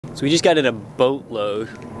So we just got in a boatload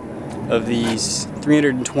of these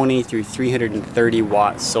 320 through 330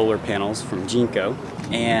 watt solar panels from Jinko.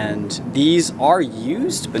 And these are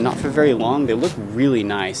used, but not for very long. They look really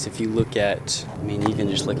nice if you look at, I mean, even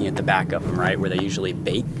just looking at the back of them, right, where they usually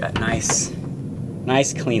bake. Got nice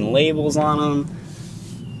clean labels on them.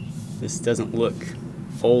 This doesn't look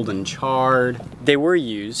old and charred. They were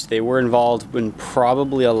used. They were involved in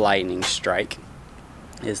probably a lightning strike,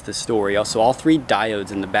 is the story. Also, all 3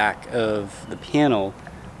 diodes in the back of the panel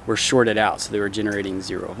were shorted out, so they were generating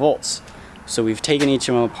 0 volts. So we've taken each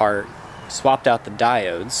of them apart, swapped out the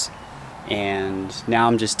diodes, and now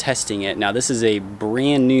I'm just testing it. Now this is a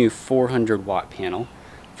brand new 400 watt panel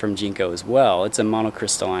from Jinko as well. It's a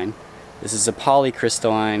monocrystalline. This is a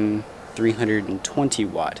polycrystalline 320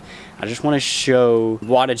 watt. I just want to show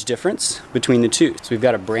wattage difference between the two. So we've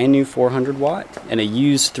got a brand new 400 watt and a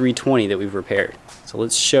used 320 that we've repaired. So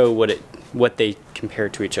let's show what they compare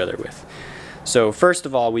to each other with. So first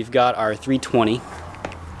of all, we've got our 320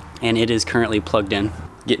 and it is currently plugged in.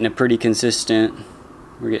 Getting a pretty consistent,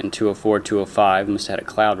 we're getting 204, 205, must have had a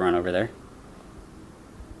cloud run over there.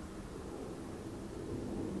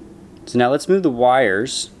 So now let's move the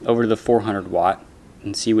wires over to the 400 watt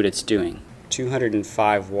and see what it's doing.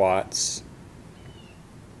 205 watts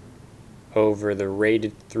over the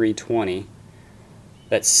rated 320.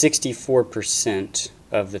 That's 64%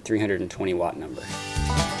 of the 320 watt number.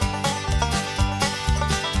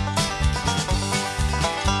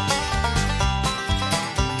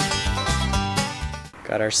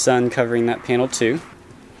 Got our sun covering that panel too.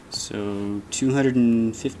 So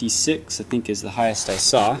 256 I think is the highest I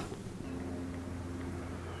saw.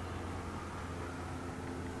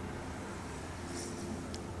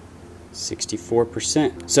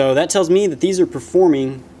 %. So that tells me that these are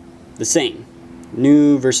performing the same,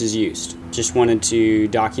 new versus used. Just wanted to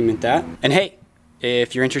document that. And hey,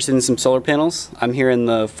 if you're interested in some solar panels, I'm here in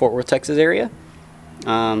the Fort Worth, Texas area.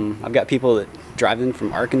 I've got people that drive in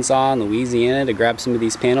from Arkansas and Louisiana to grab some of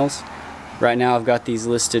these panels. Right now I've got these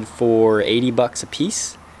listed for 80 bucks a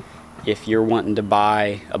piece. If you're wanting to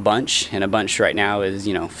buy a bunch, and a bunch right now is,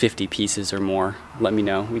 you know, 50 pieces or more, let me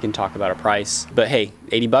know. We can talk about a price. But hey,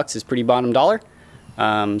 80 bucks is pretty bottom dollar.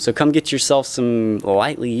 So come get yourself some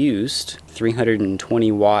lightly used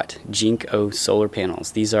 320 watt Jinko solar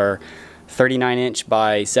panels. These are 39 inch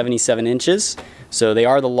by 77 inches. So they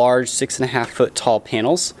are the large 6.5 foot tall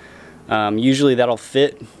panels. Usually that'll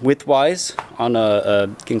fit widthwise on a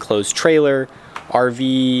enclosed trailer,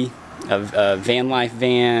 RV, a van life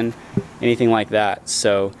van, anything like that.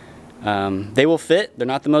 So they will fit. They're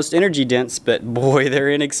not the most energy dense, but boy,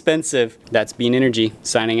 they're inexpensive. That's Bean Energy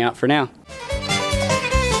signing out for now.